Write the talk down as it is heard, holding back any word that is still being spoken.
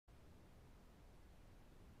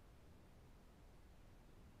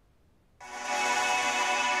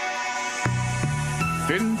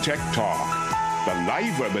FinTech Talk, the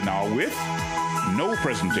live webinar with no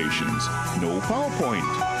presentations, no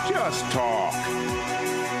PowerPoint, just talk.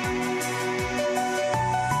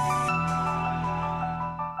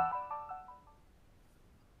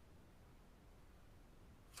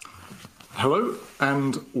 Hello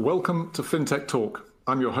and welcome to FinTech Talk.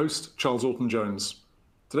 I'm your host, Charles Orton-Jones.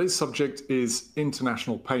 Today's subject is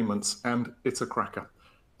international payments, and it's a cracker.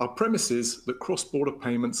 Our premise is that cross-border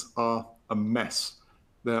payments are a mess.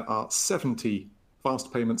 There are 70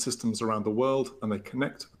 fast payment systems around the world, and they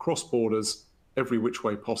connect across borders every which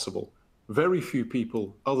way possible. Very few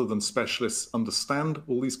people, other than specialists, understand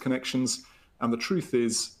all these connections, and the truth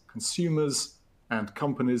is consumers and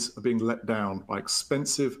companies are being let down by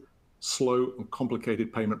expensive, slow, and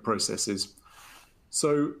complicated payment processes.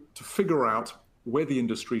 So to figure out where the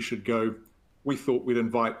industry should go, we thought we'd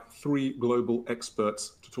invite 3 global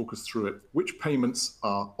experts to talk us through it. Which payments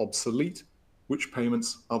are obsolete? Which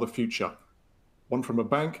payments are the future? One from a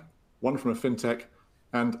bank, one from a fintech,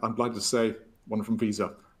 and I'm glad to say one from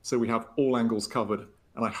Visa. So we have all angles covered.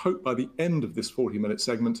 And I hope by the end of this 40-minute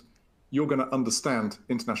segment, you're going to understand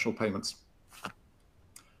international payments.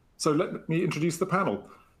 So let me introduce the panel.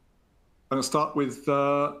 I'm going to start with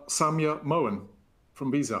Saumya Mohan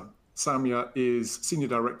from Visa. Saumya is Senior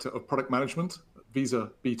Director of Product Management at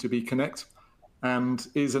Visa B2B Connect and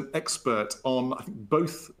is an expert on, I think,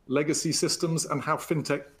 both legacy systems and how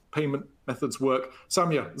fintech payment methods work.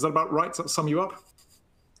 Saumya, is that about right? Does that sum you up?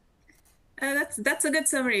 That's a good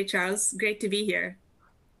summary, Charles. Great to be here.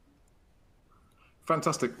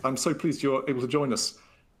 Fantastic. I'm so pleased you're able to join us.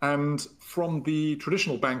 And from the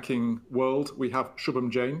traditional banking world, we have Shubham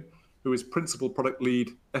Jain, who is Principal Product Lead,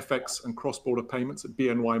 FX and Cross-Border Payments at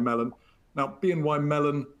BNY Mellon. Now, BNY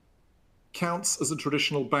Mellon counts as a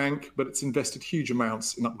traditional bank, but it's invested huge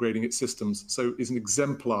amounts in upgrading its systems, so is an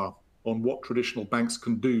exemplar on what traditional banks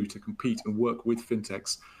can do to compete and work with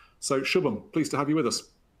fintechs. So Shubham, pleased to have you with us.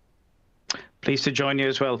 Pleased to join you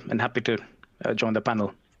as well, and happy to join the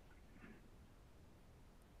panel.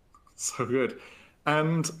 So good.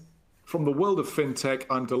 And from the world of fintech,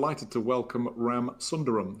 I'm delighted to welcome Ram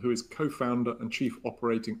Sundaram, who is co-founder and chief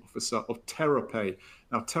operating officer of TerraPay.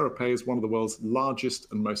 Now, TerraPay is one of the world's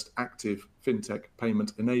largest and most active fintech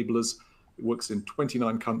payment enablers. It works in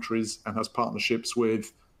 29 countries and has partnerships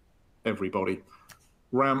with everybody.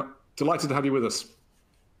 Ram, delighted to have you with us.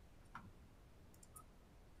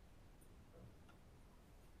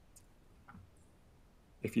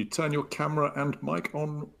 If you turn your camera and mic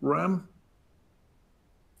on, Ram.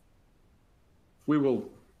 We will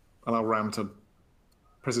allow Ram to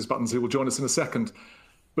press his buttons. He will join us in a second.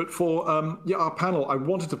 But for our panel, I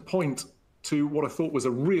wanted to point to what I thought was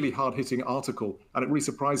a really hard-hitting article, and it really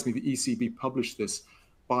surprised me the ECB published this,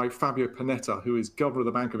 by Fabio Panetta, who is governor of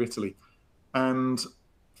the Bank of Italy. And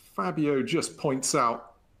Fabio just points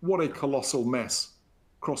out what a colossal mess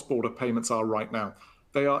cross-border payments are right now.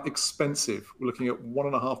 They are expensive. We're looking at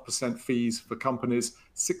 1.5% fees for companies,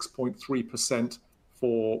 6.3%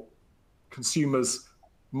 for consumers,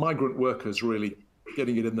 migrant workers really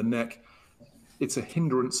getting it in the neck. It's a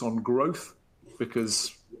hindrance on growth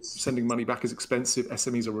because sending money back is expensive.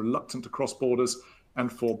 SMEs are reluctant to cross borders. And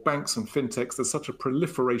for banks and fintechs, there's such a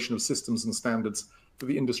proliferation of systems and standards that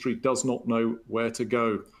the industry does not know where to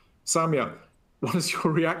go. Saumya, what is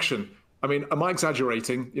your reaction? I mean, am I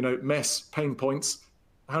exaggerating? You know, mess, pain points.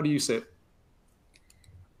 How do you see it?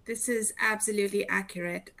 This is absolutely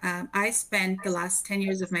accurate. I spent the last 10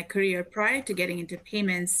 years of my career prior to getting into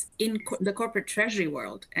payments in the corporate treasury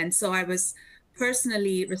world. And so I was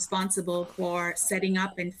personally responsible for setting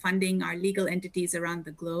up and funding our legal entities around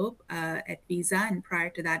the globe at Visa, and prior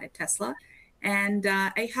to that at Tesla. And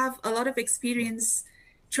I have a lot of experience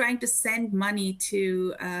trying to send money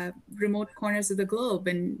to remote corners of the globe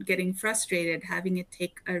and getting frustrated, having it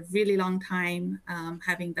take a really long time,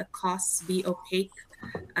 having the costs be opaque,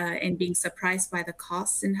 and being surprised by the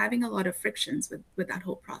costs, and having a lot of frictions with that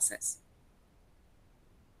whole process.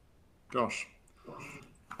 Gosh.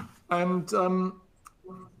 And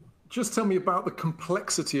just tell me about the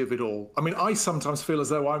complexity of it all. I mean, I sometimes feel as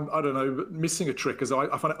though I'm, I don't know, missing a trick, as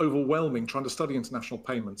I find it overwhelming trying to study international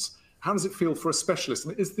payments. How does it feel for a specialist? I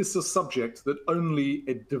mean, is this a subject that only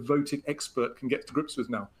a devoted expert can get to grips with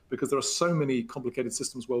now? Because there are so many complicated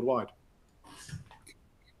systems worldwide.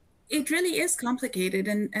 It really is complicated,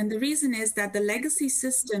 and the reason is that the legacy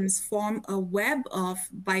systems form a web of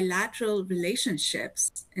bilateral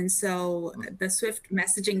relationships. And so the SWIFT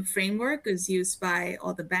messaging framework is used by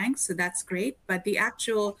all the banks, so that's great, but the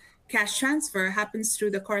actual cash transfer happens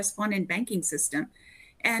through the correspondent banking system.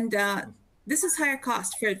 And this is higher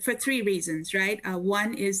cost for three reasons, right?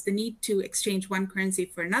 One is the need to exchange one currency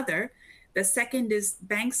for another. The second is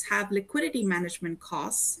banks have liquidity management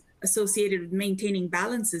costs associated with maintaining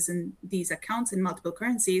balances in these accounts in multiple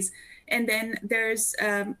currencies. And then there's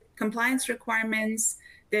compliance requirements,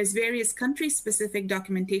 there's various country-specific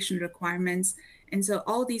documentation requirements. And so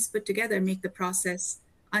all these put together make the process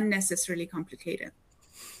unnecessarily complicated.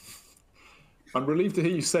 I'm relieved to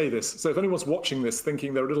hear you say this. So if anyone's watching this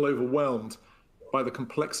thinking they're a little overwhelmed by the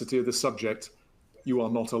complexity of the subject, you are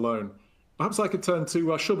not alone. Perhaps I could turn to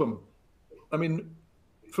Shubham. I mean,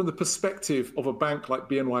 from the perspective of a bank like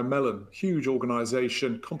BNY Mellon, huge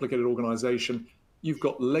organization, complicated organization, you've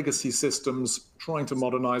got legacy systems trying to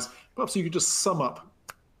modernize. Perhaps you could just sum up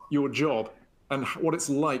your job and what it's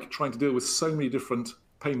like trying to deal with so many different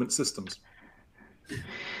payment systems.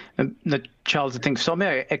 Charles, I think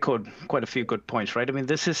Saumya echoed quite a few good points, right? I mean,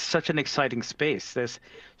 this is such an exciting space. There's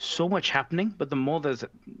so much happening, but the more there's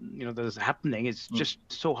happening, it's just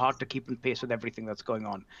so hard to keep in pace with everything that's going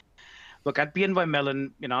on. Look, at BNY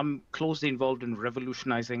Mellon, I'm closely involved in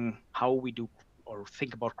revolutionizing how we do or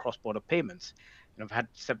think about cross-border payments. I've had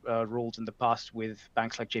roles in the past with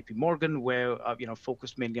banks like JP Morgan, where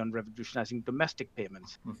focused mainly on revolutionizing domestic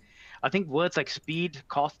payments. I think words like speed,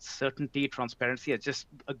 cost, certainty, transparency are just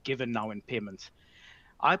a given now in payments.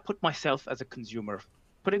 I put myself as a consumer,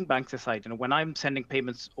 putting banks aside. When I'm sending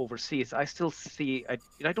payments overseas, I still see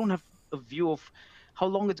I don't have a view of how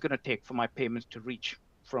long it's going to take for my payments to reach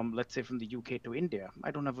from, let's say, from the UK to India.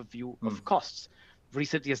 I don't have a view of costs.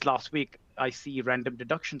 Recently, as last week, I see random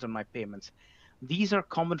deductions on my payments. These are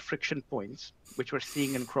common friction points, which we're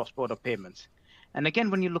seeing in cross-border payments. And again,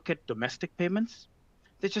 when you look at domestic payments,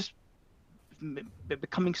 they're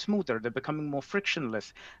becoming smoother. They're becoming more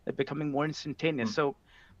frictionless. They're becoming more instantaneous. So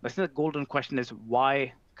I think the golden question is,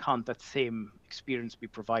 why can't that same experience be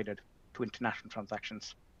provided to international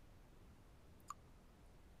transactions?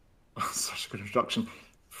 Such a good introduction.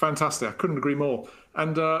 Fantastic. I couldn't agree more.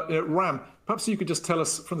 And Ram, perhaps you could just tell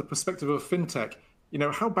us from the perspective of fintech,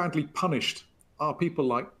 how badly punished are people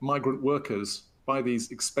like migrant workers by these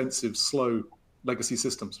expensive, slow legacy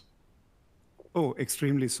systems? Oh,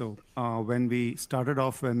 extremely so. When we started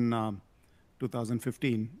off in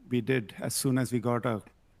 2015, we did, as soon as we got a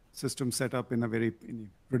system set up in a very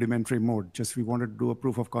rudimentary mode, we wanted to do a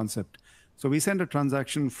proof of concept. So we sent a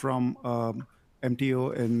transaction from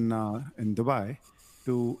MTO in Dubai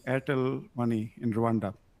to Airtel Money in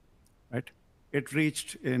Rwanda, right? It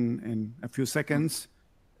reached in a few seconds.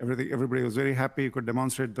 Everybody was very happy. You could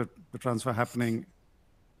demonstrate the transfer happening,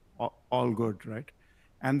 all good, right?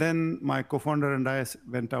 And then my co-founder and I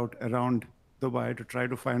went out around Dubai to try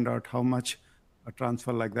to find out how much a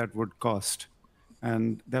transfer like that would cost.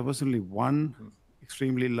 And there was only one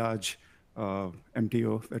extremely large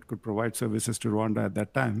MTO that could provide services to Rwanda at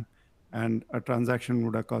that time. And a transaction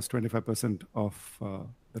would have cost 25% of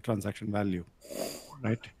the transaction value,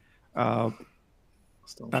 right?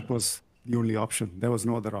 That was the only option. There was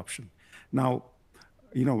no other option. Now,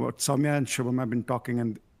 what Saumya and Shubham have been talking,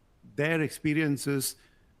 and their experiences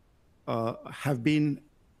have been,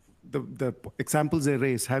 the examples they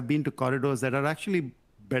raise have been to corridors that are actually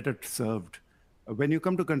better served. When you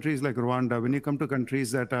come to countries like Rwanda, when you come to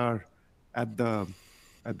countries that are at the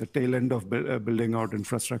tail end of building out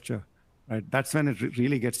infrastructure, right? That's when it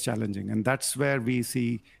really gets challenging. And that's where we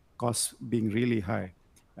see costs being really high.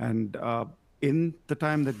 And in the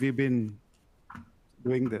time that we've been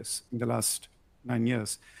doing this, in the last 9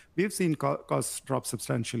 years, we've seen costs drop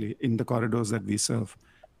substantially in the corridors that we serve.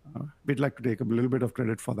 We'd like to take a little bit of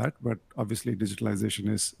credit for that, but obviously digitalization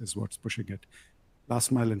is what's pushing it.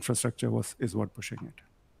 Last mile infrastructure is what pushing it.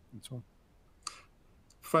 And so on.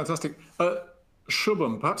 Fantastic.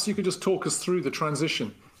 Shubham, perhaps you could just talk us through the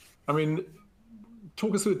transition. I mean,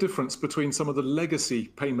 talk us through the difference between some of the legacy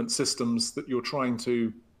payment systems that you're trying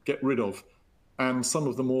to get rid of and some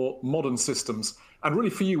of the more modern systems. And really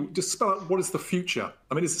for you, just spell out what is the future?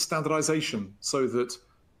 I mean, is it standardization so that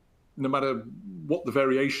no matter what the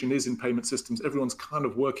variation is in payment systems, everyone's kind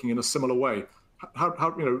of working in a similar way? What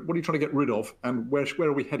are you trying to get rid of, and where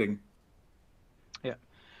are we heading? Yeah.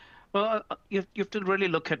 Well, you have to really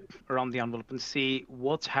look at around the envelope and see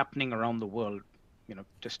what's happening around the world,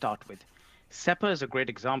 to start with. SEPA is a great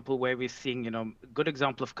example where we're seeing, a good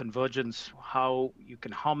example of convergence, how you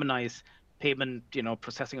can harmonize payment,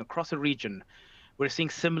 processing across a region. We're seeing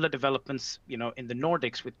similar developments, in the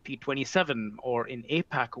Nordics with P27, or in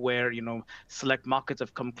APAC, where, select markets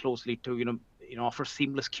have come closely to, offer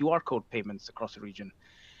seamless QR code payments across the region.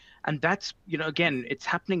 And that's, again, it's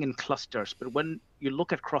happening in clusters. But when you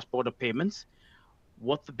look at cross-border payments,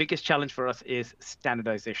 what the biggest challenge for us is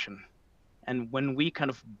standardization. And when we kind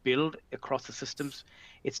of build across the systems,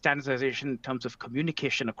 it's standardization in terms of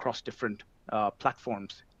communication across different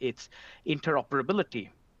platforms. It's interoperability.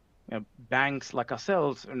 Banks like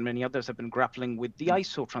ourselves and many others have been grappling with the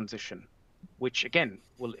ISO transition, which again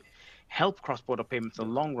will help cross-border payments in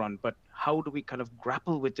the long run. But how do we kind of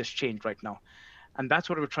grapple with this change right now? And that's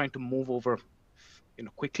what we're trying to move over,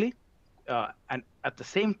 quickly, and at the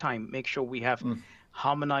same time make sure we have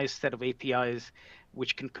harmonized set of APIs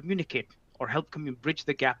which can communicate or help bridge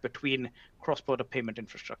the gap between cross-border payment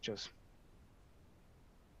infrastructures.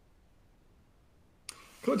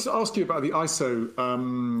 Can I just ask you about the ISO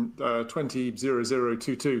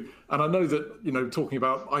 20022? And I know that talking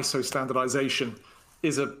about ISO standardization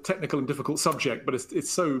is a technical and difficult subject, but it's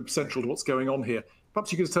so central to what's going on here.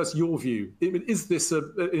 Perhaps you could tell us your view. Is this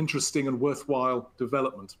an interesting and worthwhile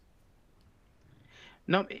development?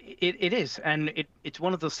 No, it is, and it's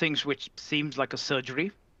one of those things which seems like a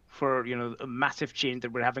surgery for a massive change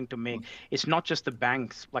that we're having to make. It's not just the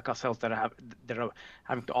banks like ourselves that are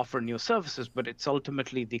having to offer new services, but it's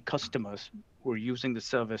ultimately the customers who are using the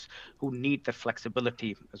service who need the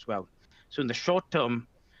flexibility as well. So in the short term,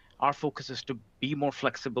 our focus is to be more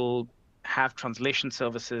flexible, have translation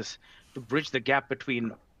services to bridge the gap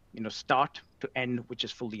between start to end, which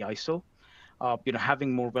is fully ISO,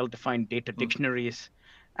 having more well-defined data dictionaries.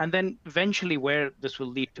 And then eventually where this will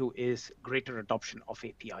lead to is greater adoption of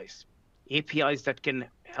APIs. APIs that can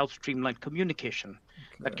help streamline communication,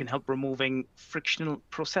 that can help removing frictional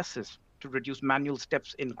processes to reduce manual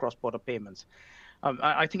steps in cross-border payments.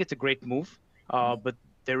 I think it's a great move, but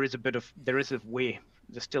there's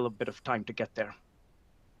still a bit of time to get there.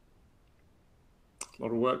 A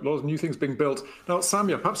lot of work, a lot of new things being built. Now,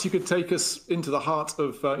 Saumya, perhaps you could take us into the heart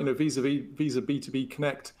of Visa B2B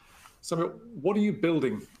Connect. Saumya, what are you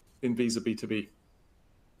building in Visa B2B?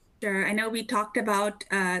 Sure. I know we talked about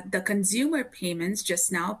the consumer payments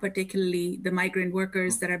just now, particularly the migrant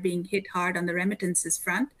workers that are being hit hard on the remittances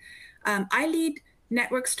front. I lead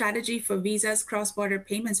network strategy for Visa's cross-border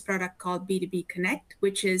payments product called B2B Connect,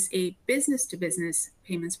 which is a business-to-business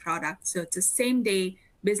payments product. So it's a same-day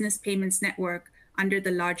business payments network under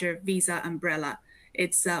the larger Visa umbrella.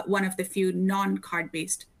 It's one of the few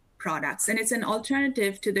non-card-based products, and it's an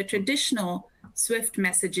alternative to the traditional SWIFT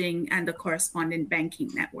messaging and the correspondent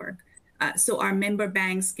banking network. So our member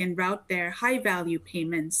banks can route their high-value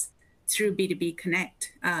payments through B2B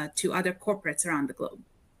Connect to other corporates around the globe.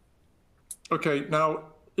 Okay, now,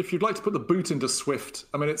 if you'd like to put the boot into SWIFT,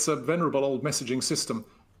 I mean, it's a venerable old messaging system.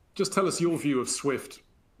 Just tell us your view of SWIFT.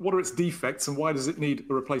 What are its defects and why does it need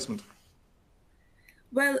a replacement?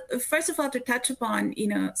 Well, first of all, to touch upon,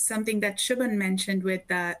 something that Shubham mentioned with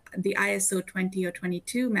the ISO 20 or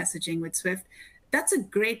 22 messaging with SWIFT, that's a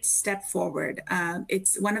great step forward.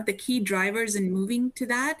 It's one of the key drivers in moving to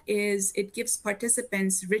that is it gives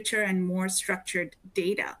participants richer and more structured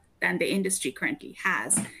data than the industry currently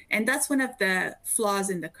has. And that's one of the flaws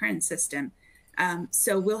in the current system.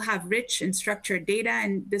 So we'll have rich and structured data,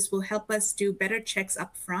 and this will help us do better checks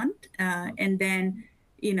up front, and then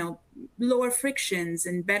lower frictions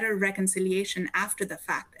and better reconciliation after the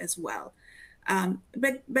fact as well.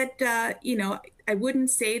 But I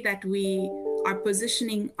wouldn't say that we are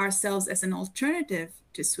positioning ourselves as an alternative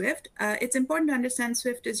to SWIFT. It's important to understand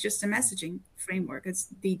SWIFT is just a messaging framework. It's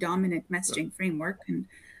the dominant messaging framework. And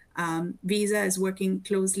Visa is working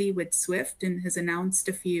closely with SWIFT and has announced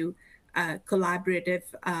a few collaborative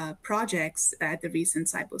projects at the recent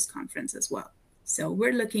Sibos conference as well. So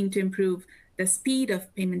we're looking to improve the speed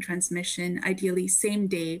of payment transmission, ideally same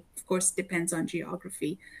day. Of course, depends on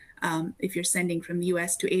geography. If you're sending from the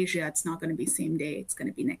US to Asia, it's not going to be same day, it's going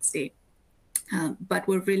to be next day. But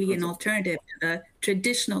we're really an alternative to the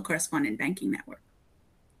traditional correspondent banking network.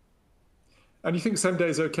 And you think same day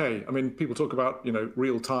is okay? I mean, people talk about,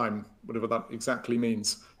 real time, whatever that exactly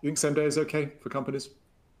means. You think same day is okay for companies?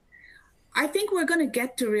 I think we're going to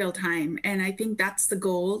get to real time, and I think that's the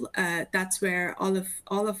goal. That's where all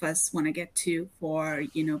of us want to get to for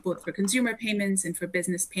both for consumer payments and for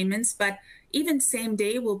business payments. But even same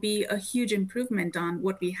day will be a huge improvement on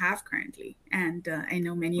what we have currently, and I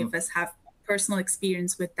know many of us have personal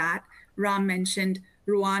experience with that. Ram mentioned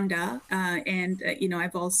Rwanda, and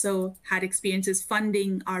I've also had experiences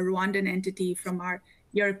funding our Rwandan entity from our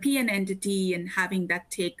European entity and having that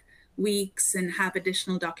take weeks and have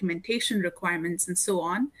additional documentation requirements and so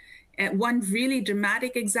on. One really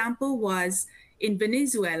dramatic example was in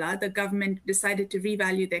Venezuela, the government decided to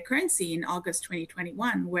revalue their currency in August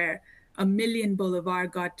 2021, where 1 million bolivar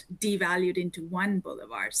got devalued into 1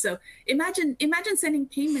 bolivar. So imagine sending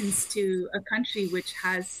payments to a country which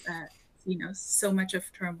has so much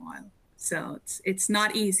of turmoil. So it's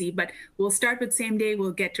not easy, but we'll start with same day,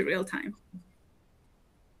 we'll get to real time.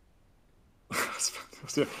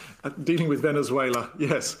 Dealing with Venezuela,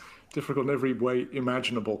 yes, difficult in every way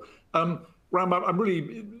imaginable. Ram, I'm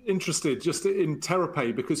really interested just in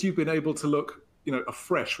TerraPay, because you've been able to look,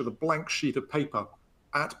 afresh with a blank sheet of paper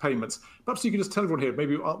at payments. Perhaps you could just tell everyone here,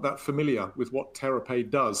 maybe you aren't that familiar with what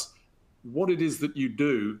TerraPay does, what it is that you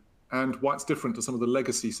do, and why it's different to some of the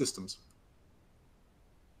legacy systems.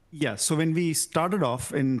 Yeah, so when we started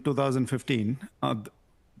off in 2015,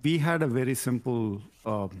 we had a very simple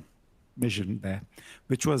vision there,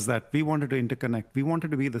 which was that we wanted to interconnect. We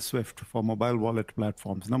wanted to be the SWIFT for mobile wallet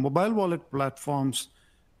platforms. Now, mobile wallet platforms,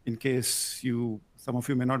 in case some of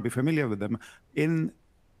you may not be familiar with them, in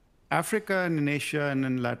Africa and in Asia and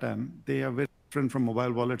in LATAM, they are very different from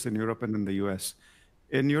mobile wallets in Europe and in the US.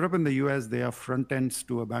 In Europe and the US, they are front ends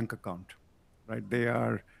to a bank account, right? They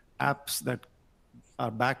are apps that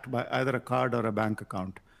are backed by either a card or a bank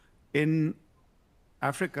account. In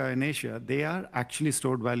Africa and Asia, they are actually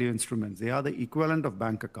stored value instruments. They are the equivalent of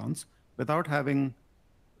bank accounts without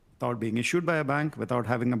being issued by a bank, without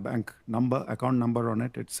having a bank number, account number on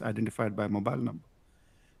it. It's identified by a mobile number.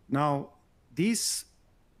 Now, these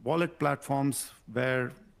wallet platforms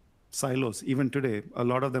were silos. Even today, a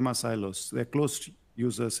lot of them are silos. They're closed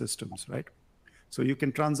user systems, right? So you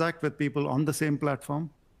can transact with people on the same platform,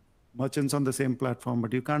 merchants on the same platform,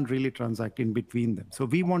 but you can't really transact in between them. So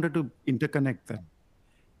we wanted to interconnect them.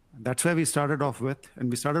 And that's where we started off with, and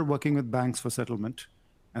we started working with banks for settlement.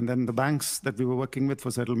 And then the banks that we were working with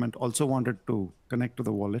for settlement also wanted to connect to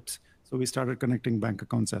the wallets. So we started connecting bank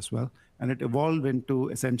accounts as well. And it evolved into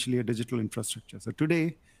essentially a digital infrastructure. So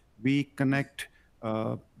today, we connect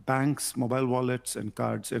banks, mobile wallets, and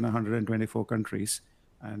cards in 124 countries.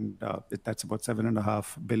 And that's about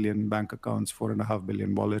 7.5 billion bank accounts, 4.5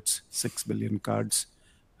 billion wallets, 6 billion cards.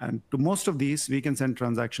 And to most of these, we can send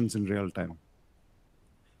transactions in real time.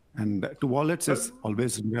 And to wallets, it's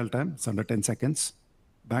always in real time. It's under 10 seconds.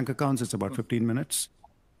 Bank accounts, it's about 15 minutes.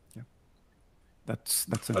 Yeah, that's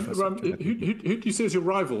Ram, who do you see as your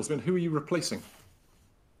rivals? I mean, who are you replacing?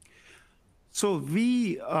 So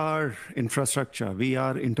we are infrastructure. We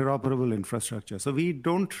are interoperable infrastructure. So we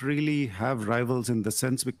don't really have rivals in the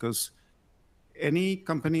sense, because any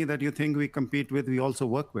company that you think we compete with, we also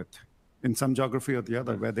work with in some geography or the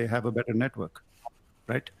other where they have a better network,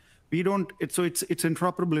 right? We don't. It's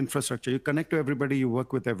interoperable infrastructure. You connect to everybody. You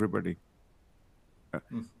work with everybody.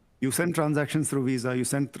 You send transactions through Visa. You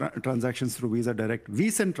send transactions through Visa Direct. We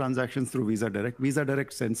send transactions through Visa Direct. Visa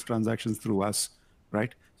Direct sends transactions through us,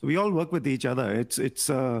 right? So we all work with each other.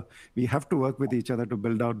 We have to work with each other to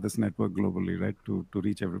build out this network globally, right? To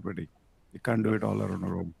reach everybody. We can't do it all on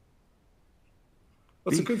our own.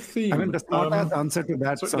 That's a good theme. I mean, the smart-ass answer to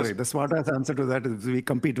that. Yes. The smart-ass answer to that is we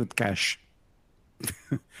compete with cash.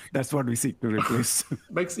 That's what we seek to replace.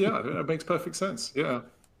 It makes perfect sense. Yeah,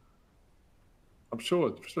 I'm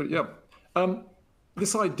sure. Yeah,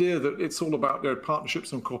 this idea that it's all about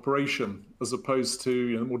partnerships and cooperation as opposed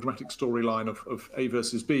to the more dramatic storyline of A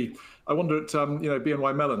versus B. I wonder at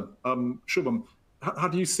BNY Mellon, Shubham, how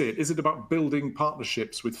do you see it? Is it about building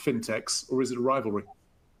partnerships with FinTechs, or is it a rivalry?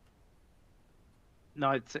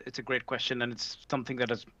 No, it's a great question, and it's something that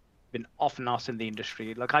has been often asked in the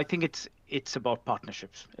industry. Like, I think it's about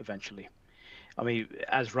partnerships eventually. I mean,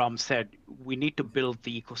 as Ram said, we need to build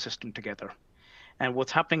the ecosystem together. And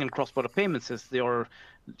what's happening in cross-border payments is the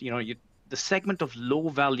segment of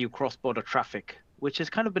low-value cross-border traffic, which has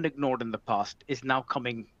kind of been ignored in the past, is now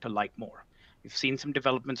coming to light more. You've seen some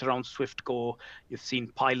developments around Swift Go. You've seen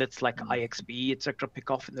pilots like IXB, et cetera, pick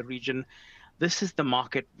off in the region. This is the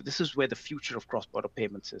market. This is where the future of cross-border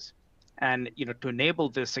payments is. And to enable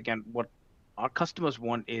this, again, what our customers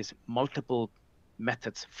want is multiple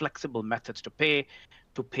methods, flexible methods to pay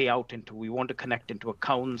out into. We want to connect into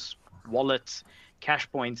accounts, wallets, cash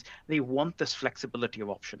points. They want this flexibility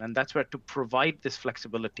of option. And that's where, to provide this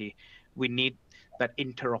flexibility, we need that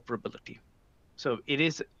interoperability. So it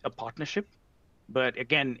is a partnership. But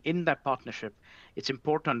again, in that partnership, it's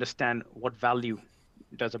important to understand what value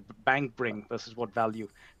does a bank bring versus what value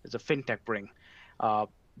does a fintech bring.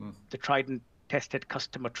 The tried and tested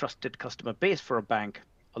trusted customer base for a bank,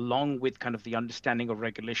 along with kind of the understanding of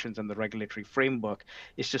regulations and the regulatory framework,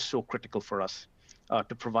 is just so critical for us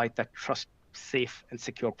to provide that trust, safe and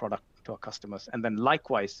secure product to our customers. And then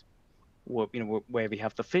likewise, where we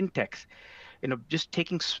have the fintechs, just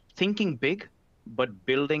thinking big, but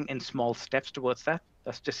building in small steps towards that.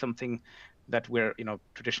 That's just something that we're,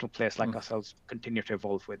 traditional players like ourselves continue to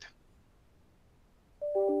evolve with.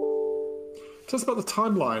 Tell us about the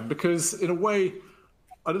timeline, because in a way,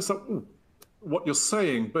 I just thought, what you're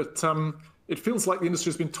saying, but it feels like the industry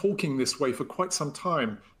has been talking this way for quite some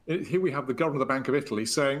time. Here we have the governor of the Bank of Italy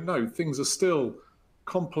saying, no, things are still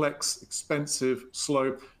complex, expensive,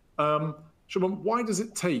 slow. Shubham, why does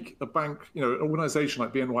it take a bank, an organization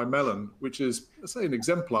like BNY Mellon, which is, let's say, an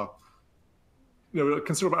exemplar, a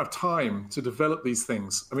considerable amount of time to develop these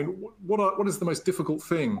things? I mean, what is the most difficult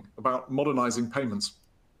thing about modernizing payments?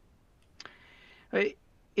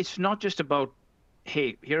 It's not just about,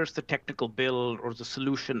 hey, here's the technical build or the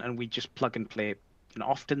solution, and we just plug and play.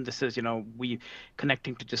 Often this is, we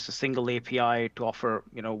connecting to just a single API to offer,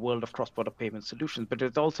 world of cross-border payment solutions. But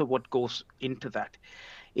it's also what goes into that.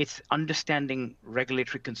 It's understanding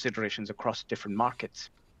regulatory considerations across different markets.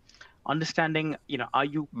 Understanding, are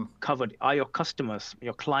you covered? Are your customers,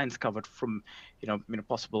 your clients covered from,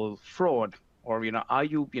 possible fraud? Or, are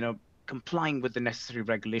you, complying with the necessary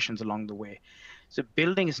regulations along the way? So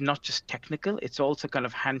building is not just technical, it's also kind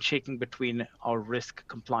of handshaking between our risk,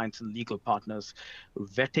 compliance, and legal partners,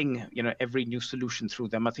 vetting, every new solution through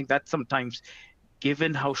them. I think that sometimes,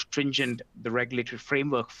 given how stringent the regulatory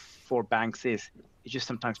framework for banks is, it just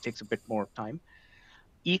sometimes takes a bit more time.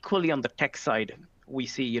 Equally on the tech side, we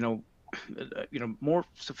see, more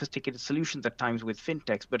sophisticated solutions at times with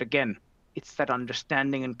fintechs, but again, it's that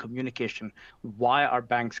understanding and communication. Why are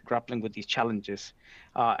banks grappling with these challenges?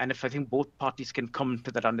 And if I think both parties can come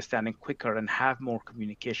to that understanding quicker and have more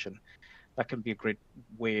communication, that can be a great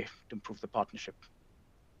way to improve the partnership.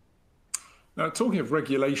 Now, talking of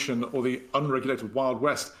regulation or the unregulated Wild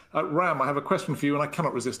West, Ram, I have a question for you, and I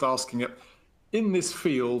cannot resist asking it. In this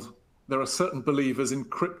field, there are certain believers in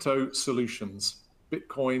crypto solutions,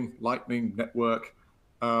 Bitcoin, Lightning Network.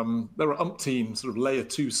 There are umpteen sort of layer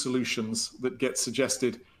 2 solutions that get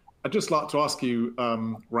suggested. I'd just like to ask you,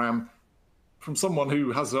 Ram, from someone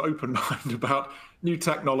who has an open mind about new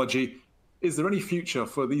technology, is there any future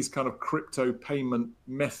for these kind of crypto payment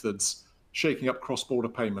methods shaking up cross-border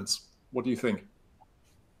payments? What do you think?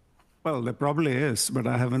 Well, there probably is, but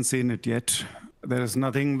I haven't seen it yet. There is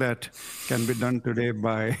nothing that can be done today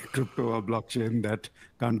by crypto or blockchain that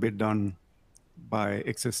can't be done by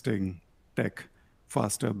existing tech.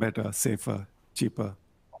 Faster, better, safer, cheaper,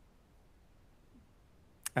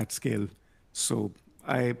 at scale. So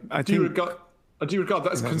I do you regard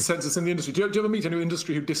that as consensus in the industry? Do you ever meet any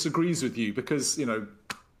industry who disagrees with you? Because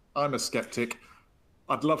I'm a skeptic.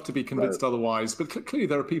 I'd love to be convinced otherwise, but clearly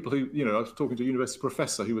there are people who, I was talking to a university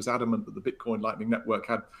professor who was adamant that the Bitcoin Lightning Network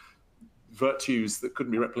had virtues that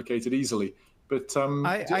couldn't be replicated easily. But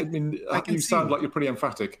you sound like you're pretty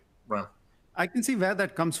emphatic, Ram. I can see where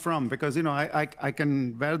that comes from because I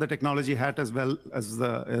can wear the technology hat as well as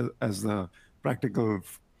the practical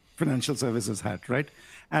financial services hat, right?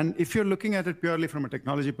 And if you're looking at it purely from a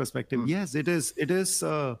technology perspective, yes, it's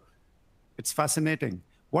fascinating.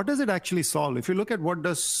 What does it actually solve? If you look at what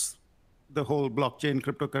does the whole blockchain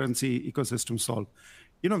cryptocurrency ecosystem solve,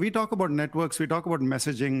 we talk about networks, we talk about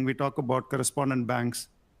messaging, we talk about correspondent banks.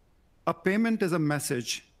 A payment is a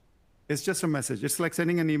message. It's just a message. It's like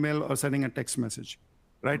sending an email or sending a text message,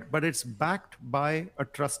 right? But it's backed by a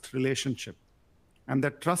trust relationship. And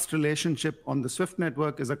that trust relationship on the SWIFT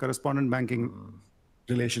network is a correspondent banking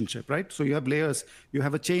relationship, right? So you have layers. You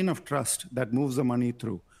have a chain of trust that moves the money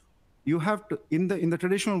through. You have to, in the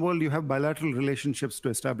traditional world, you have bilateral relationships to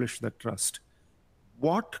establish that trust.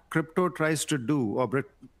 What crypto tries to do, or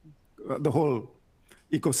the whole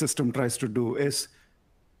ecosystem tries to do, is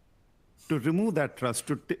to remove that trust,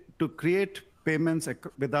 to create payments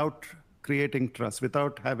without creating trust,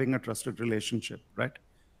 without having a trusted relationship, right?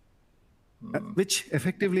 Which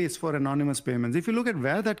effectively is for anonymous payments. If you look at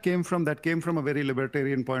where that came from a very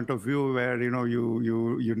libertarian point of view, where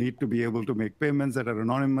you need to be able to make payments that are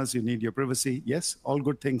anonymous. You need your privacy. Yes, all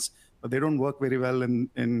good things, but they don't work very well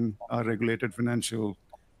in our regulated financial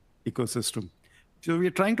ecosystem. So we're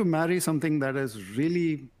trying to marry something that is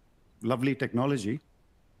really lovely technology,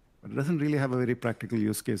 but it doesn't really have a very practical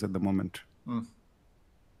use case at the moment.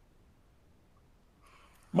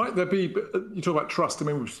 Might there be, you talk about trust,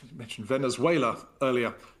 we mentioned Venezuela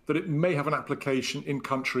earlier, that it may have an application in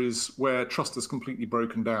countries where trust is completely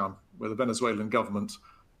broken down, where the Venezuelan government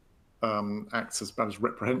acts as about as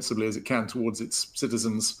reprehensibly as it can towards its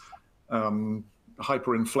citizens,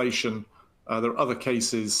 hyperinflation. There are other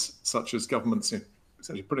cases, such as governments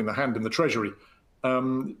essentially putting their hand in the treasury.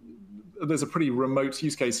 There's a pretty remote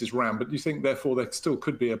use cases, Ram, but do you think, therefore, there still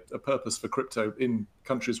could be a purpose for crypto in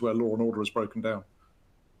countries where law and order is broken down?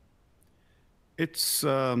 It's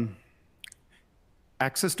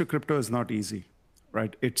access to crypto is not easy,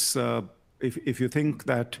 right? It's if you think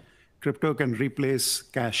that crypto can replace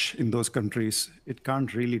cash in those countries, it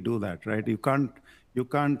can't really do that, right? You can't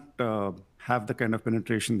have the kind of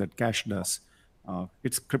penetration that cash does.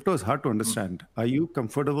 Crypto is hard to understand. Are you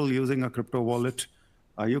comfortable using a crypto wallet?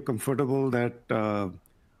 Are you comfortable that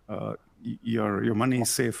your money is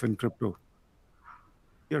safe in crypto?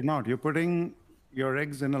 You're not. You're putting your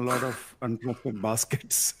eggs in a lot of untrusted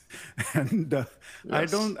baskets, and Yes. I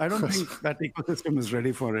don't think that ecosystem is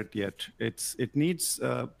ready for it yet. It needs.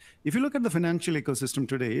 If you look at the financial ecosystem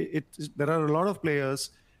today, there are a lot of players,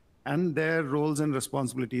 and their roles and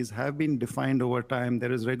responsibilities have been defined over time.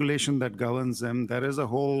 There is regulation that governs them. There is a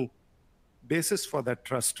whole basis for that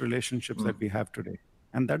trust relationships that we have today.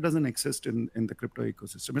 And that doesn't exist in the crypto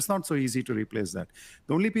ecosystem. It's not so easy to replace that.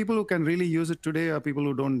 The only people who can really use it today are people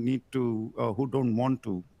who don't need to, who don't want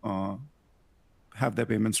to have their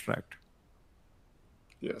payments tracked.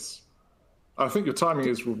 Yes. I think your timing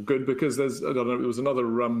is good because there was another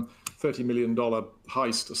 $30 million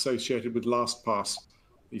heist associated with LastPass,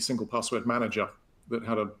 the single password manager, that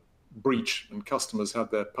had a breach and customers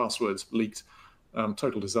had their passwords leaked.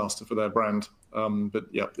 Total disaster for their brand. But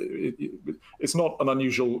yeah, it's not an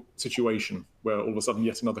unusual situation where all of a sudden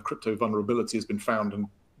yet another crypto vulnerability has been found and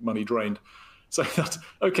money drained. So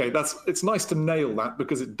it's nice to nail that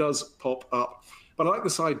because it does pop up. But I like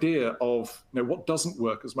this idea of what doesn't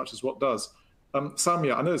work as much as what does.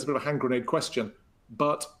 Saumya, I know it's a bit of a hand grenade question,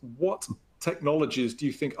 but what technologies do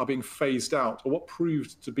you think are being phased out, or what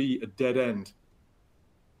proved to be a dead end?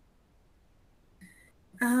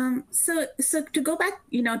 So to go back,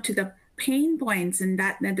 to the pain points and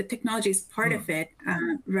that the technology is part of it,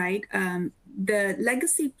 right? The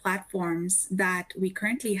legacy platforms that we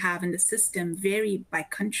currently have in the system vary by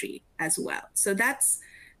country as well. So that's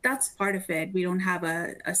part of it. We don't have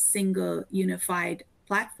a single unified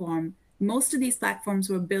platform. Most of these platforms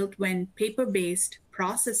were built when paper-based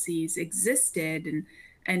processes existed,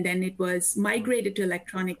 and then it was migrated to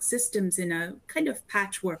electronic systems in a kind of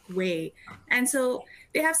patchwork way. And so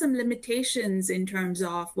they have some limitations in terms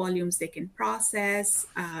of volumes they can process,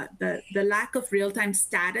 the lack of real-time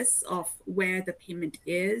status of where the payment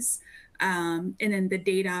is, and then the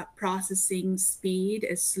data processing speed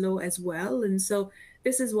is slow as well. And so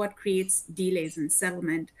this is what creates delays in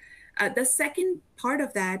settlement. The second part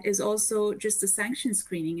of that is also just the sanction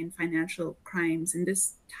screening in financial crimes. And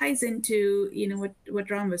this ties into, what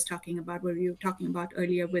Ram was talking about, what we were talking about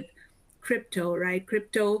earlier with crypto, right?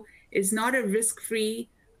 Crypto is not a risk-free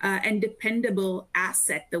and dependable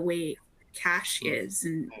asset the way cash is.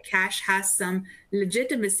 And cash has some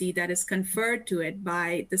legitimacy that is conferred to it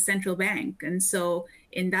by the central bank. And so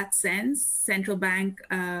in that sense, central bank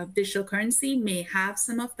digital currency may have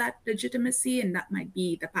some of that legitimacy, and that might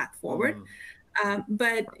be the path forward.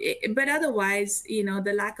 But otherwise,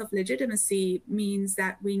 the lack of legitimacy means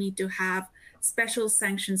that we need to have special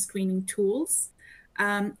sanction screening tools.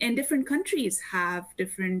 And different countries have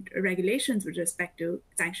different regulations with respect to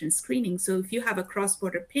sanction screening. So if you have a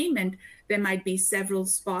cross-border payment, there might be several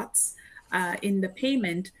spots in the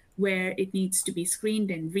payment where it needs to be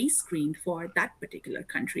screened and rescreened for that particular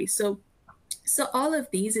country. So all of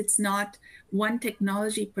these, it's not one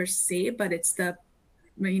technology per se, but it's the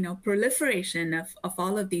proliferation of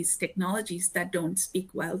all of these technologies that don't speak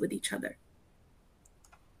well with each other.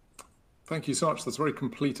 Thank you so much. That's a very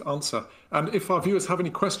complete answer. And if our viewers have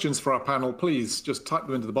any questions for our panel, please just type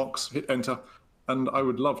them into the box, hit enter, and I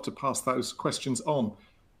would love to pass those questions on.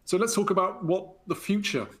 So let's talk about what the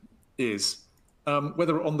future is,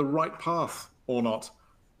 whether we're on the right path or not.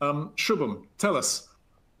 Shubham, tell us,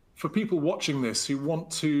 for people watching this who want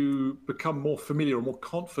to become more familiar or more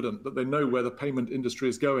confident that they know where the payment industry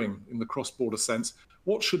is going in the cross-border sense,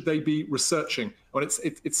 what should they be researching? I mean,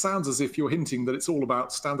 it sounds as if you're hinting that it's all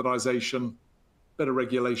about standardization, better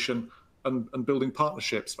regulation, and building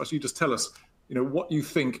partnerships. Actually, just tell us, what you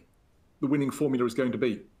think the winning formula is going to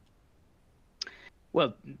be.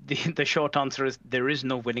 Well, the short answer is there is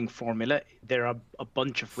no winning formula. There are a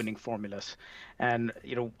bunch of winning formulas, and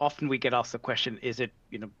often we get asked the question: is it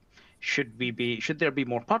should there be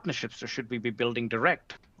more partnerships, or should we be building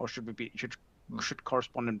direct, or should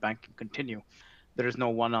correspondent banking continue? There is no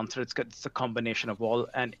one answer. It's a combination of all.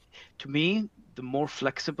 And to me, the more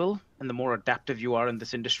flexible and the more adaptive you are in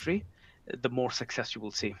this industry, the more success you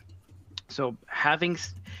will see. So having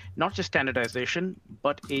not just standardization,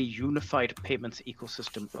 but a unified payments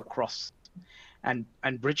ecosystem across, and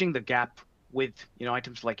bridging the gap with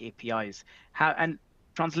items like APIs, and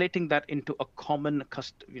translating that into a common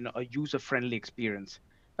a user-friendly experience.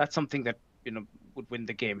 That's something that would win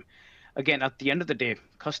the game. Again, at the end of the day,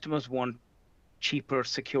 customers want cheaper,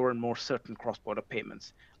 secure, and more certain cross-border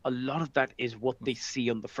payments. A lot of that is what they see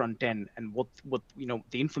on the front end and what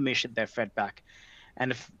the information they're fed back.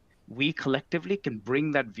 And if we collectively can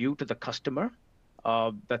bring that view to the customer,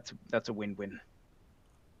 that's a win-win.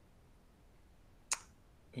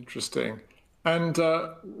 Interesting. And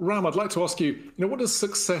Ram, I'd like to ask you, what does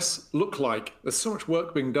success look like? There's so much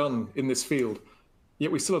work being done in this field,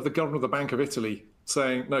 yet we still have the governor of the Bank of Italy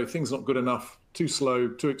saying, no, things are not good enough, too slow,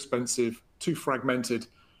 too expensive, too fragmented.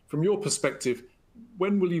 From your perspective,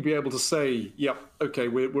 when will you be able to say, yep, okay,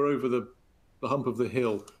 we're over the hump of the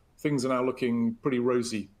hill, things are now looking pretty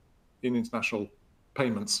rosy in international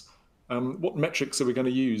payments? What metrics are we going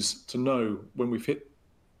to use to know when we've hit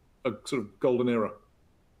a sort of golden era?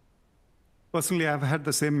 Personally, I've had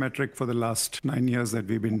the same metric for the last 9 years that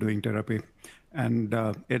we've been doing TerraPay. And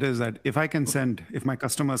it is that if my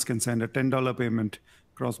customers can send a $10 payment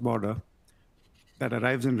cross-border that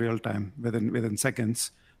arrives in real time within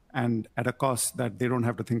seconds and at a cost that they don't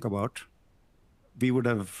have to think about, we would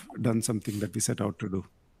have done something that we set out to do,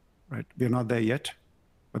 right? We're not there yet,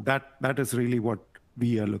 but that is really what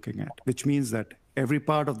we are looking at, which means that every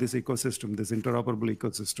part of this ecosystem, this interoperable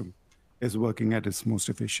ecosystem, is working at its most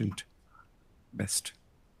efficient best.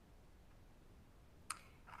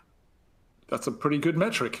 That's a pretty good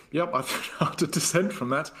metric. Yep, I've had to dissent from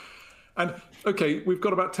that. And okay, we've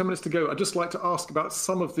got about 10 minutes to go. I'd just like to ask about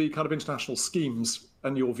some of the kind of international schemes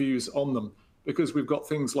and your views on them, because we've got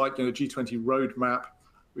things like G20 roadmap,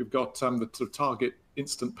 we've got the sort of target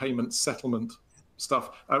instant payment settlement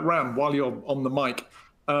stuff. Ram, while you're on the mic,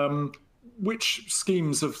 which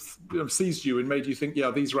schemes have seized you and made you think,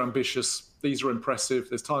 yeah, these are ambitious, these are impressive,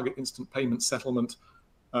 there's target instant payment settlement,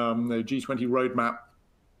 the G20 roadmap?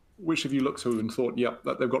 Which have you looked to and thought, yeah,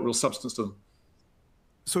 that they've got real substance to them?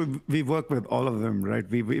 So we work with all of them, right?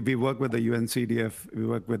 We work with the UNCDF, we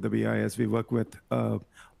work with the BIS, we work with,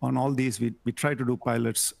 on all these, we try to do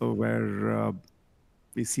pilots where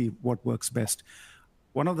we see what works best.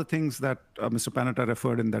 One of the things that Mr. Panetta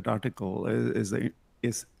referred in that article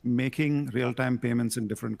is making real-time payments in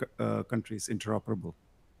different countries interoperable,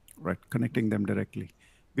 right? Connecting them directly.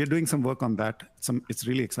 We're doing some work on that. It's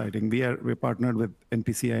really exciting. We're partnered with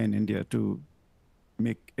NPCI in India to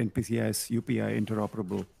make NPCI's UPI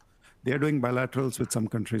interoperable. They're doing bilaterals with some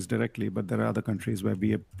countries directly, but there are other countries where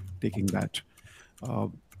we are taking that.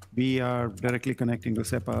 We are directly connecting to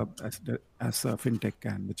SEPA as a FinTech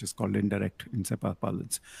can, which is called indirect in SEPA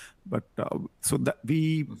parlance. But so that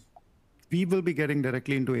we will be getting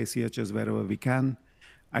directly into ACHs wherever we can.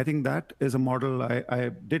 I think that is a model. I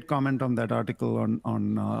did comment on that article on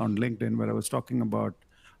LinkedIn where I was talking about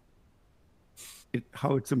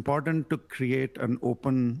how it's important to create an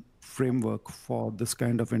open framework for this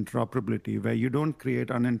kind of interoperability where you don't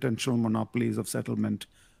create unintentional monopolies of settlement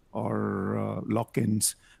or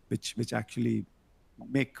lock-ins, which actually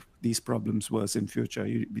make these problems worse in future.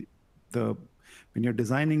 When you're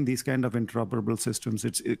designing these kind of interoperable systems,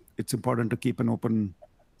 it's important to keep an open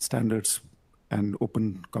standards and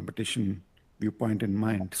open competition viewpoint in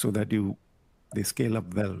mind so that they scale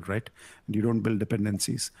up well, right? And you don't build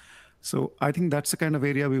dependencies. So I think that's the kind of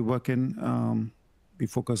area we work in, we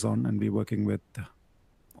focus on, and we're working with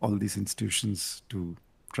all these institutions to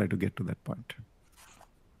try to get to that point.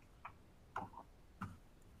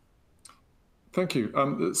 Thank you.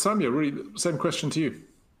 Saumya, really, same question to you.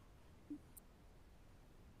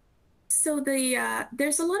 So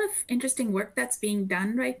there's a lot of interesting work that's being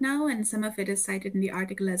done right now, and some of it is cited in the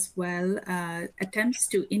article as well. Attempts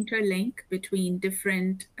to interlink between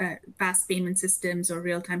different fast payment systems or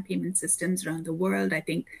real-time payment systems around the world. I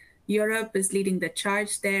think Europe is leading the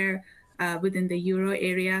charge there within the Euro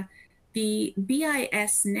area. The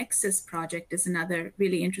BIS Nexus project is another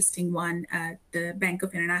really interesting one. The Bank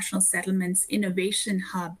of International Settlements Innovation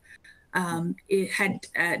Hub. It had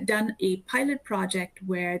done a pilot project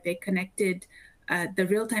where they connected the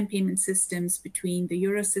real-time payment systems between the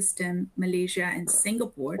Eurosystem, Malaysia, and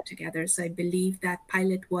Singapore together. So I believe that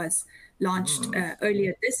pilot was launched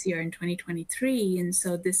earlier this year in 2023. And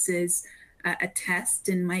so this is a test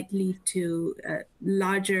and might lead to a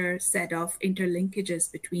larger set of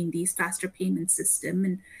interlinkages between these faster payment system.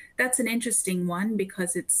 And that's an interesting one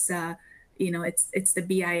because it's it's the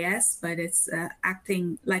BIS, but it's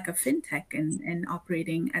acting like a fintech and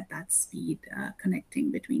operating at that speed, connecting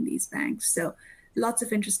between these banks. So lots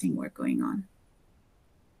of interesting work going on.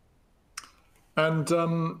 And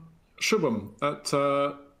Shubham at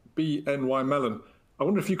BNY Mellon, I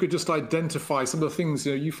wonder if you could just identify some of the things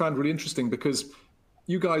you found really interesting, because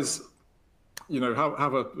you guys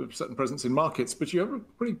have a certain presence in markets, but you have a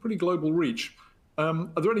pretty global reach. Are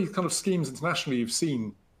there any kind of schemes internationally you've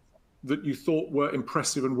seen that you thought were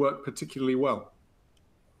impressive and worked particularly well?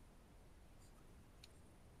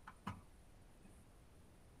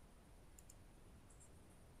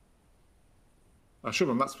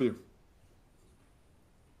 Shubham, that's for you.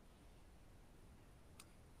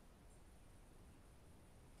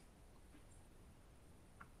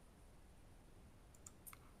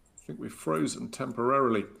 I think we've frozen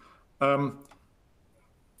temporarily. Saumya,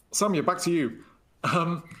 back to you.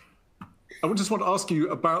 I just want to ask you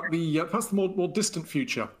about the perhaps the more distant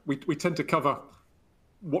future. We tend to cover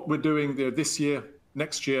what we're doing there this year,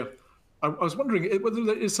 next year. I was wondering whether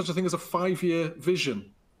there is such a thing as a 5-year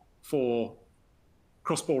vision for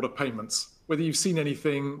cross-border payments, whether you've seen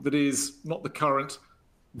anything that is not the current,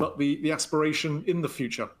 but the aspiration in the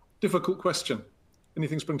future. Difficult question.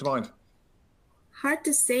 Anything spring to mind? Hard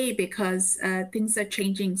to say because things are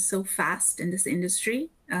changing so fast in this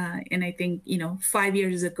industry. And I think, 5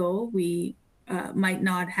 years ago, we might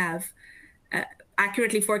not have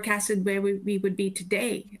accurately forecasted where we would be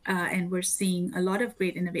today. And we're seeing a lot of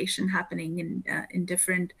great innovation happening in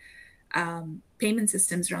different payment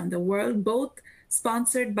systems around the world, both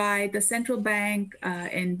sponsored by the central bank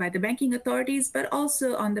and by the banking authorities, but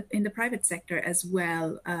also in the private sector as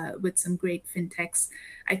well, with some great fintechs.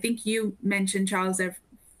 I think you mentioned, Charles, there are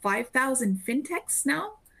 5,000 fintechs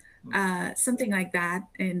now, something like that,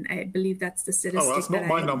 and I believe that's the statistic. Oh, that's not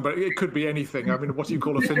my number. It could be anything. I mean, what do you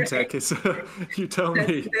call a fintech? It's you tell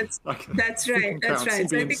me. That's right. That's right.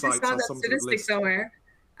 So I think I saw that statistic somewhere.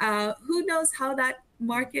 Who knows how that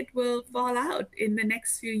market will fall out in the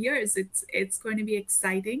next few years? It's going to be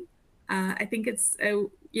exciting. I think it's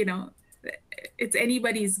it's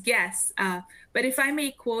anybody's guess. But if I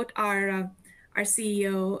may quote our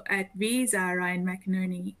CEO at Visa, Ryan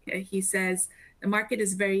McInerney, he says the market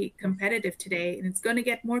is very competitive today, and it's going to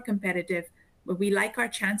get more competitive. But we like our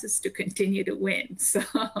chances to continue to win. So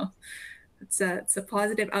it's a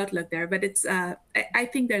positive outlook there. But I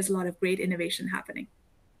think there's a lot of great innovation happening.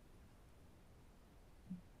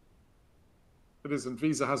 It is, and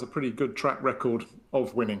Visa has a pretty good track record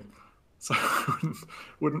of winning, so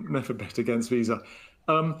wouldn't never bet against Visa.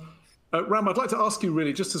 Ram, I'd like to ask you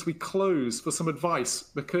really, just as we close, for some advice,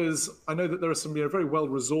 because I know that there are some very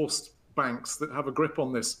well-resourced banks that have a grip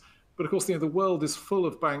on this, but of course the world is full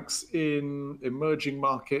of banks in emerging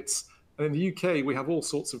markets, and in the UK we have all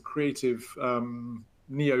sorts of creative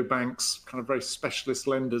neobanks, kind of very specialist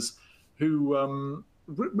lenders who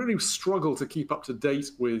really struggle to keep up to date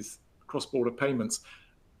with cross-border payments,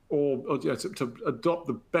 or to adopt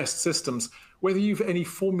the best systems. Whether you've any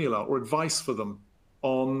formula or advice for them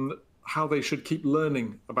on how they should keep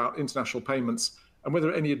learning about international payments, and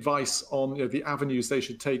whether any advice on the avenues they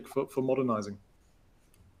should take for modernizing.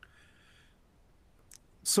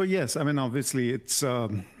 So yes, I mean, obviously it's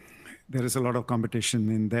there is a lot of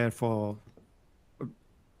competition in there to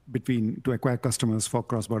acquire customers for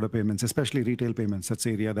cross-border payments, especially retail payments. That's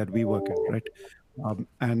the area that we work in, right?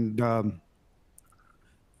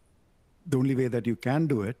 The only way that you can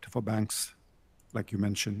do it for banks, like you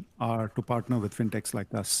mentioned, are to partner with fintechs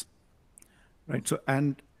like us, right? So,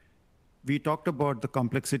 and we talked about the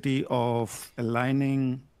complexity of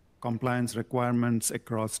aligning compliance requirements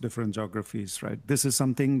across different geographies, right? This is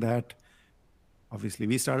something that obviously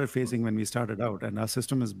we started facing when we started out, and our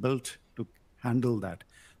system is built to handle that.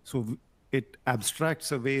 So it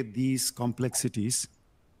abstracts away these complexities,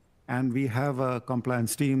 and we have a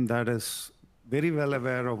compliance team that is very well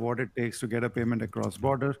aware of what it takes to get a payment across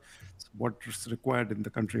border, what is required in the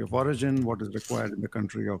country of origin, what is required in the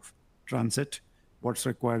country of transit, what's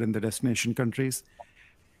required in the destination countries,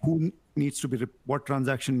 what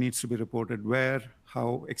transaction needs to be reported where,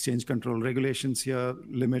 how exchange control regulations here,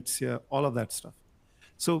 limits here, all of that stuff.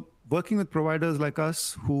 So working with providers like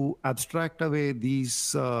us who abstract away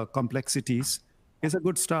these complexities is a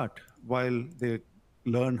good start while they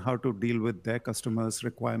learn how to deal with their customers'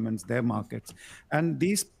 requirements, their markets. And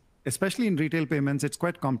these, especially in retail payments, it's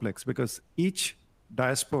quite complex because each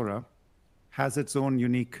diaspora has its own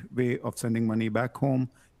unique way of sending money back home,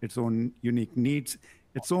 its own unique needs,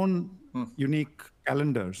 its own unique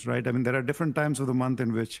calendars, right? I mean, there are different times of the month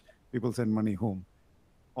in which people send money home.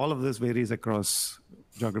 All of this varies across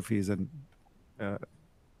geographies and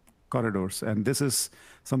corridors. And this is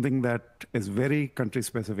something that is very country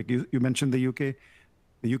specific. You mentioned the UK.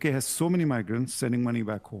 The UK has so many migrants sending money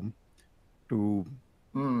back home to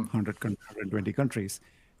 120 countries.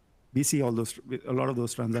 We see a lot of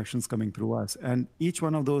those transactions coming through us. And each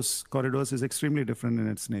one of those corridors is extremely different in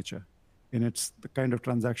its nature, in its the kind of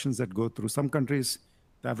transactions that go through. Some countries,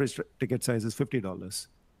 the average ticket size is $50.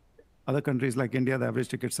 Other countries like India, the average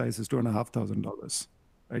ticket size is $2,500,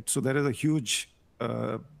 right? So there is a huge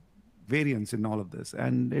variance in all of this.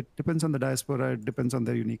 And it depends on the diaspora, it depends on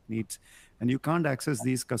their unique needs. And you can't access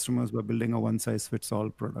these customers by building a one-size-fits-all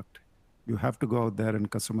product. You have to go out there and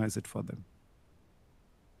customize it for them.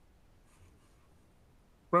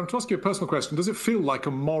 Ram, to ask you a personal question, does it feel like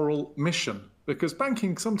a moral mission? Because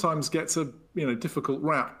banking sometimes gets a difficult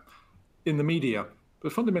rap in the media,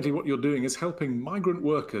 but fundamentally what you're doing is helping migrant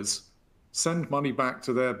workers send money back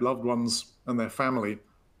to their loved ones and their family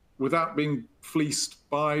without being fleeced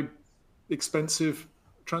by expensive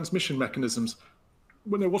transmission mechanisms.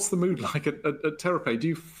 What's the mood like at TerraPay? Do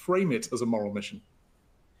you frame it as a moral mission?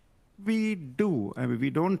 We do. I mean, we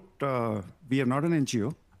don't. We are not an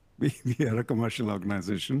NGO. We are a commercial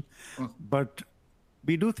organization, but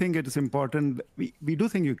we do think it is important. We do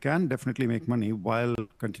think you can definitely make money while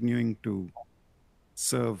continuing to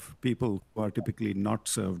serve people who are typically not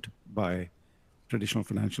served by traditional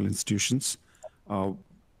financial institutions.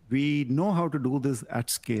 We know how to do this at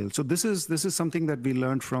scale. So this is something that we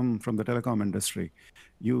learned from the telecom industry.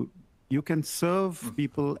 You can serve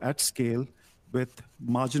people at scale with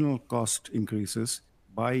marginal cost increases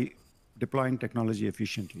by deploying technology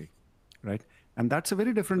efficiently, right? And that's a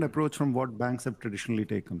very different approach from what banks have traditionally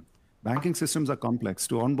taken. Banking systems are complex.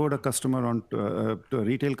 To onboard a customer to a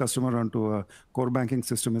retail customer onto a core banking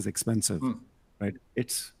system is expensive, right?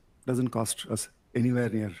 It doesn't cost us anywhere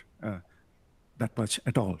near that much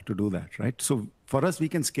at all to do that, right? So for us, we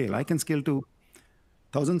can scale. I can scale to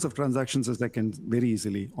thousands of transactions a second very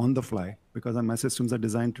easily on the fly because my systems are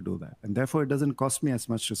designed to do that. And therefore, it doesn't cost me as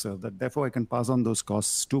much to serve that. Therefore, I can pass on those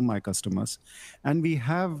costs to my customers. And we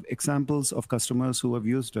have examples of customers who have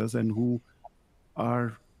used us and who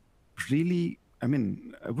are really,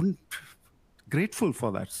 grateful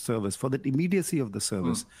for that service, for that immediacy of the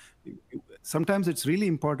service. Sometimes it's really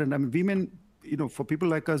important. I mean, we may, for people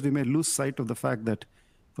like us, we may lose sight of the fact that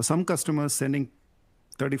for some customers, sending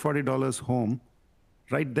 $30, $40 home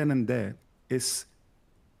right then and there is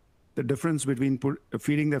the difference between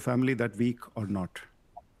feeding their family that week or not,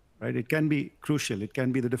 right? It can be crucial. It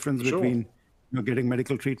can be the difference between getting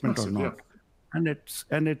medical treatment or not. Yeah.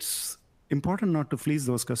 And it's important not to fleece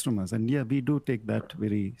those customers. And yeah, we do take that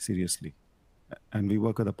very seriously. And we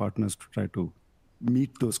work with the partners to try to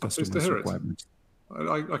meet those customers' requirements.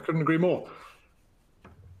 I couldn't agree more.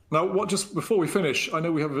 Now, just before we finish, I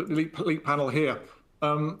know we have an elite panel here.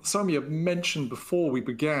 Saumya mentioned before we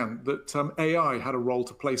began that AI had a role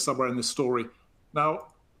to play somewhere in this story. Now,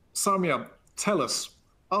 Saumya, tell us,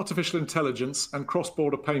 artificial intelligence and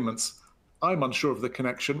cross-border payments. I'm unsure of the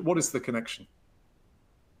connection. What is the connection?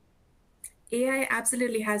 AI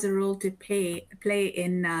absolutely has a role to play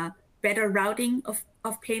in better routing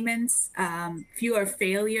of payments, fewer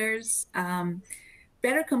failures,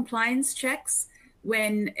 better compliance checks.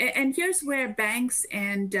 And here's where banks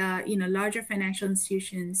and larger financial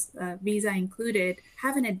institutions, Visa included,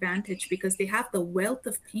 have an advantage because they have the wealth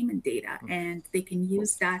of payment data and they can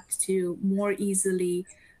use that to more easily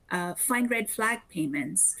find red flag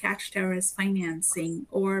payments, catch terrorist financing,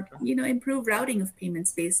 or improve routing of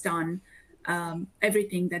payments based on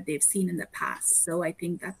everything that they've seen in the past. So I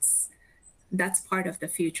think that's part of the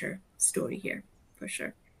future story here for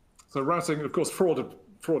sure. So routing, of course, fraud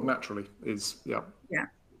naturally is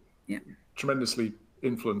tremendously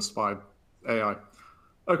influenced by AI.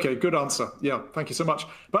 Okay, good answer. Yeah, thank you so much.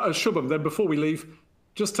 But Shubham, then before we leave,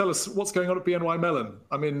 just tell us what's going on at BNY Mellon.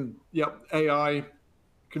 I mean, AI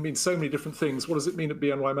can mean so many different things. What does it mean at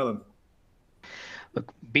BNY Mellon?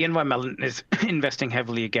 Look, BNY Mellon is investing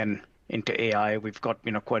heavily again into AI. We've got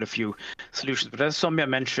quite a few solutions. But as Saumya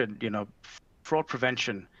mentioned, fraud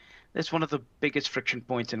prevention is one of the biggest friction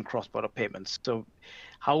points in cross-border payments. So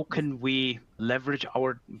how can we leverage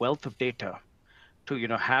our wealth of data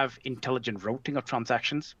to have intelligent routing of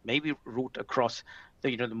transactions, maybe route across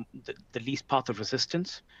the least path of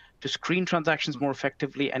resistance, to screen transactions more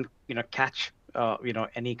effectively and catch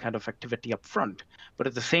any kind of activity up front, but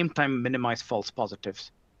at the same time minimize false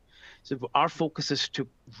positives. So our focus is to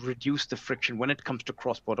reduce the friction when it comes to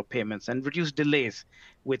cross-border payments and reduce delays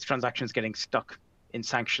with transactions getting stuck in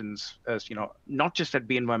sanctions, as not just at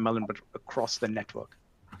BNY Mellon, but across the network.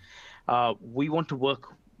 We want to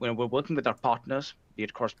work, we're working with our partners, be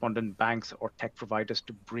it correspondent banks or tech providers,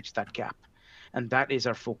 to bridge that gap. And that is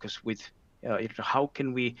our focus with how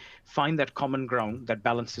can we find that common ground that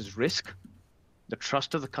balances risk, the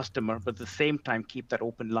trust of the customer, but at the same time keep that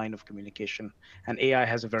open line of communication. And AI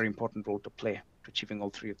has a very important role to play to achieving all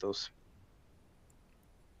three of those.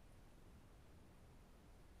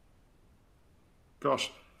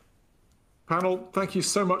 Gosh. Panel, thank you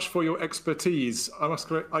so much for your expertise. I must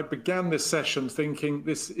correct, I began this session thinking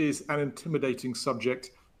this is an intimidating subject.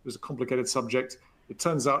 It was a complicated subject. It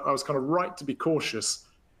turns out I was kind of right to be cautious,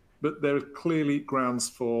 but there are clearly grounds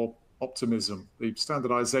for optimism. The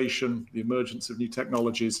standardization, the emergence of new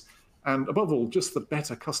technologies, And above all, just the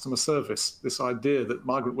better customer service. This idea that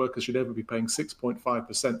migrant workers should ever be paying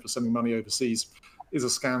 6.5% for sending money overseas is a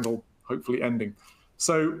scandal, hopefully ending.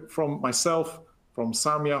 So from myself, from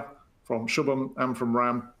Saumya, from Shubham, and from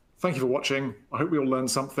Ram, thank you for watching. I hope we all learned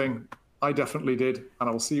something. I definitely did. And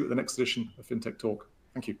I will see you at the next edition of FinTech Talk.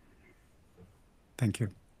 Thank you. Thank you.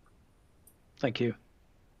 Thank you.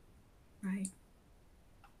 Bye.